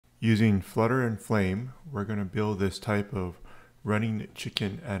Using Flutter and Flame, we're going to build this type of running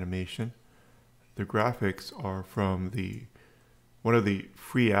chicken animation. The graphics are from one of the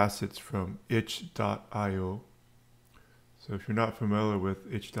free assets from itch.io. So if you're not familiar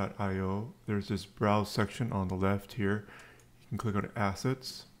with itch.io, there's this browse section on the left here. You can click on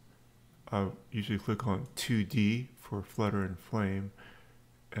assets. I usually click on 2D for Flutter and Flame,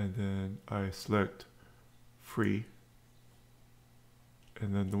 and then I select free.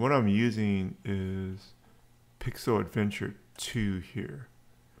 And then the one I'm using is Pixel Adventure 2 here.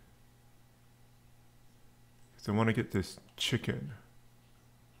 So I want to get this chicken.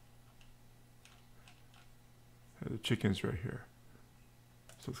 The chicken's right here.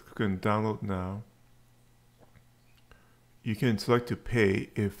 So let's click on download now. You can select to pay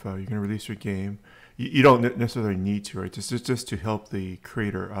if you're going to release your game. You don't necessarily need to, right? This is just to help the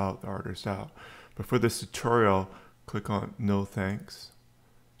creator out, the artist out. But for this tutorial, click on no thanks.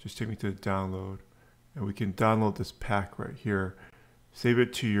 Just take me to the download, and we can download this pack right here. Save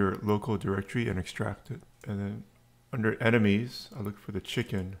it to your local directory and extract it. And then under enemies, I look for the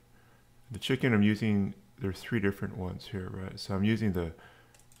chicken. The chicken I'm using, there's 3 different ones here, right? So I'm using the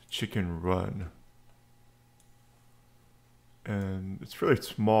chicken run. And it's really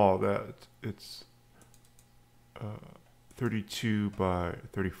small, that it's 32 by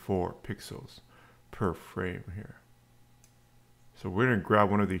 34 pixels per frame here. So we're going to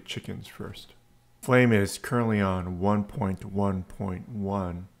grab one of the chickens first. Flame is currently on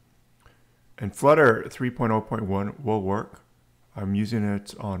 1.1.1, and Flutter 3.0.1 will work. I'm using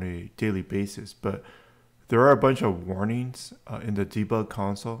it on a daily basis, but there are a bunch of warnings in the debug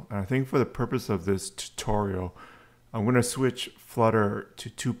console. And I think for the purpose of this tutorial, I'm going to switch Flutter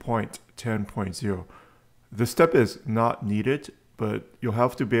to 2.10.0. This step is not needed, but you'll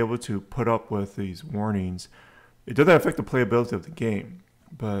have to be able to put up with these warnings. It doesn't affect the playability of the game,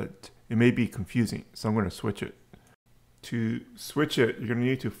 but it may be confusing, so I'm going to switch it. To switch it, you're going to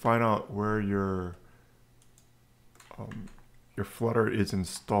need to find out where your Flutter is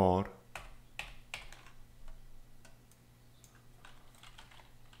installed.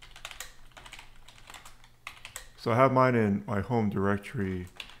 So I have mine in my home directory.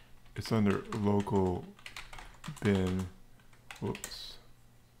 It's under local bin,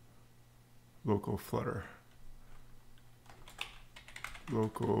 local Flutter.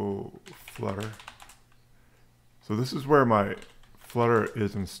 Local Flutter. So this is where my Flutter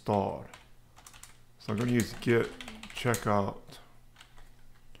is installed. So I'm going to use git checkout.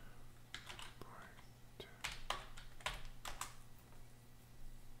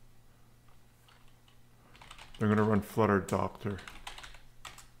 I'm going to run Flutter Doctor.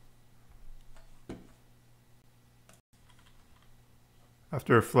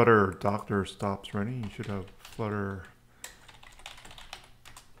 After Flutter Doctor stops running, you should have Flutter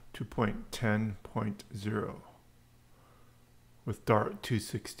 2.10.0 with Dart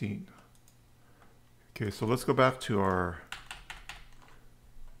 216. Okay, so let's go back to our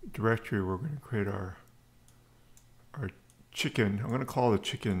directory. We're going to create our chicken. I'm going to call the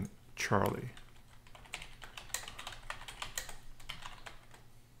chicken Charlie.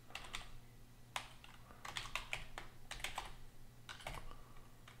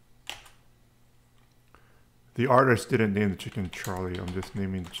 The artist didn't name the chicken Charlie. I'm just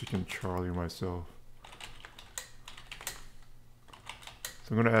naming the chicken Charlie myself. So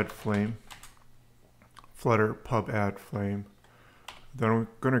I'm going to add flame. Flutter pub add flame. Then I'm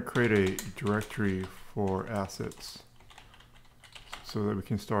going to create a directory for assets so that we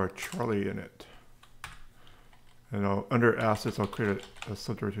can start Charlie in it. And under assets, I'll create a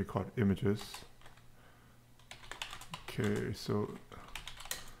subdirectory called images. Okay, so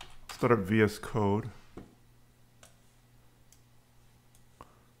start up VS Code.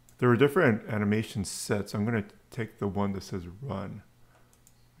 There are different animation sets. I'm going to take the one that says run,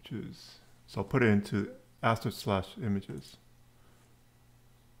 which is, so I'll put it into asset/images.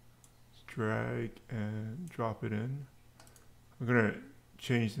 Drag and drop it in. I'm going to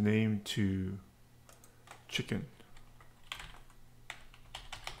change the name to chicken.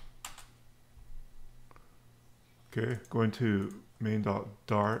 Okay, going to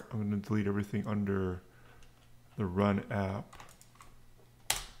main.dart. I'm going to delete everything under the runApp.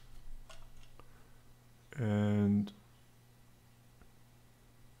 And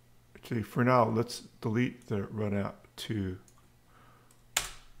actually, for now, let's delete the runApp too.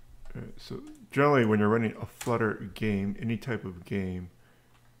 So generally, when you're running a Flutter game, any type of game,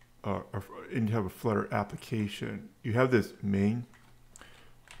 or any type of Flutter application, you have this main.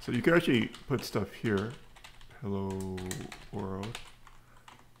 So you can actually put stuff here. Hello world.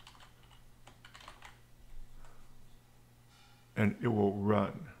 And it will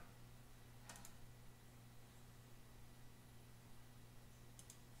run.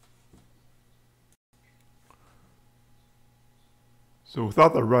 So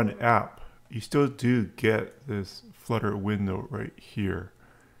without the run app, you still do get this Flutter window right here.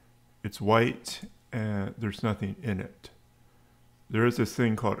 It's white and there's nothing in it. There is this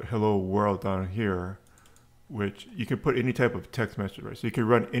thing called hello world down here, which you can put any type of text message, right? So you can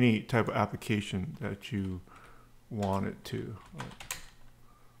run any type of application that you want it to.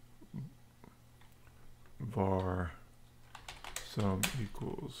 Var sum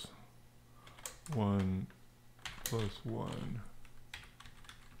equals 1 plus 1.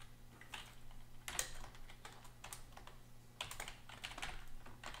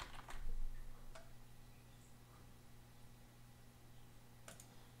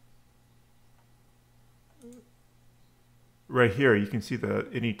 Right here, you can see that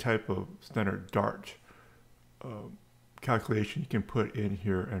any type of standard Dart calculation you can put in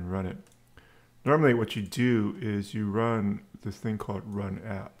here and run it. Normally what you do is you run this thing called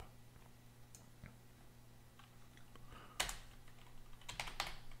runApp.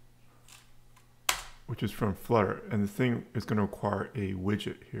 Which is from Flutter, and the thing is going to require a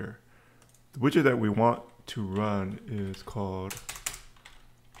widget here. The widget that we want to run is called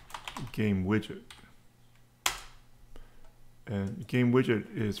game widget. And game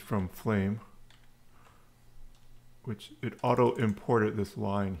widget is from Flame, which it auto imported this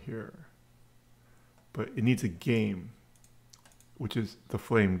line here. But it needs a game, which is the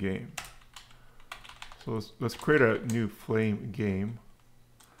Flame game. So let's create a new Flame game.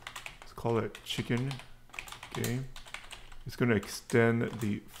 Let's call it chicken game. It's going to extend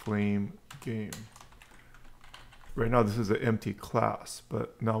the Flame game. Right now this is an empty class,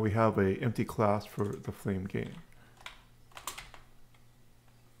 but now we have an empty class for the Flame game.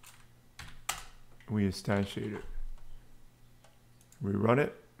 We instantiate it. We run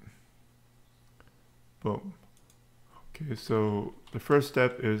it. Boom. Okay, so the first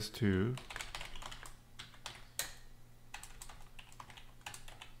step is to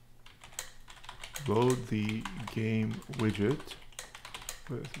load the game widget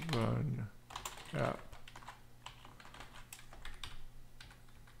with runApp.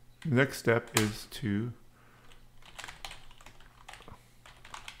 The next step is to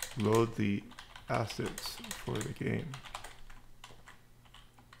load the assets for the game.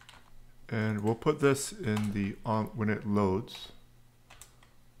 And we'll put this in the on when it loads.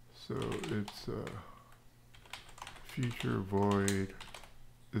 So it's future void.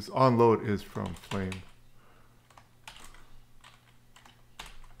 This onload is from Flame.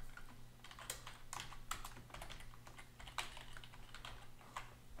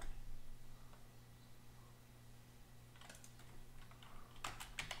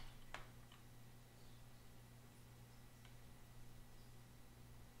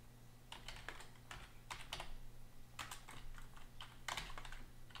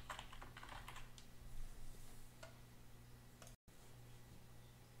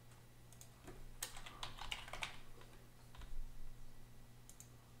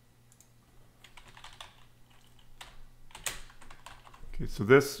 Okay, so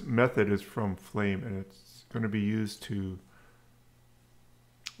this method is from Flame and it's going to be used to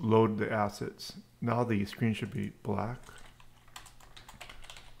load the assets. Now the screen should be black.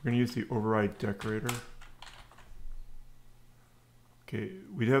 We're going to use the override decorator. Okay,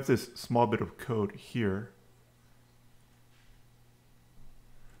 we have this small bit of code here.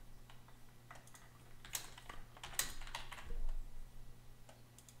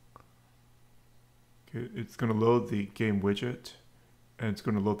 Okay, it's going to load the game widget. And it's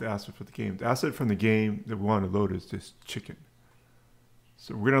going to load the asset for the game. The asset from the game that we want to load is this chicken.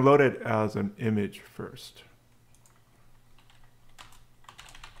 So we're going to load it as an image first.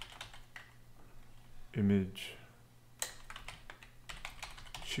 Image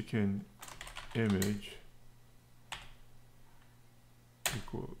chicken image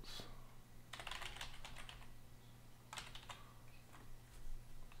equals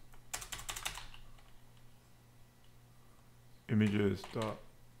images dot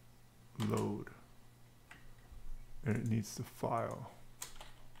load, and it needs the file,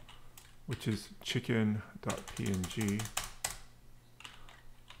 which is chicken.png.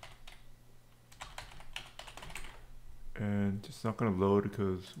 And it's not going to load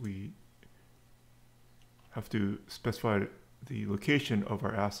because we have to specify the location of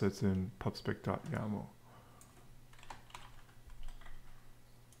our assets in pubspec.yaml.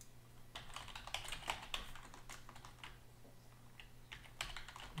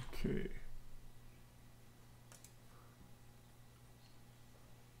 Okay.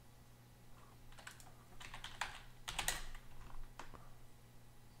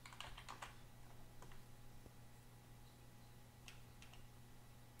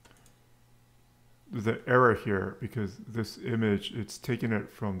 there's an error here because this image, it's taking it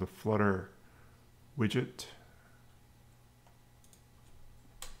from the Flutter widget.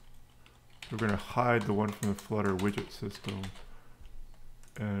 We're going to hide the one from the Flutter widget system,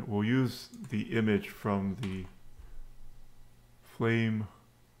 and we'll use the image from the Flame,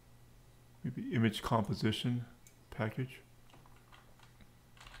 maybe image composition package.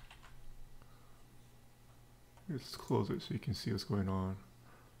 Let's close it so you can see what's going on.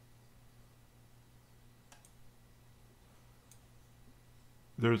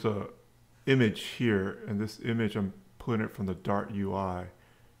 There's a image here, and this image I'm pulling it from the Dart UI.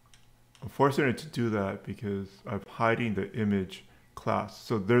 I'm forcing it to do that because I'm hiding the image class.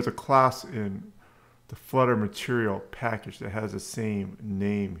 So there's a class in the Flutter material package that has the same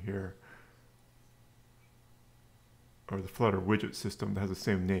name here, or the Flutter widget system that has the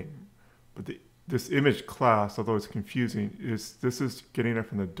same name. But this image class, although it's confusing, this is getting it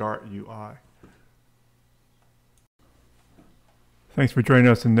from the Dart UI. Thanks for joining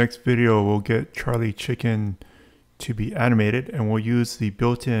us. In the next video, we'll get Charlie Chicken to be animated, and we'll use the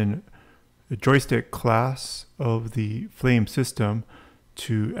built-in joystick class of the Flame system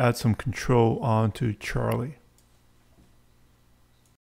to add some control onto Charlie.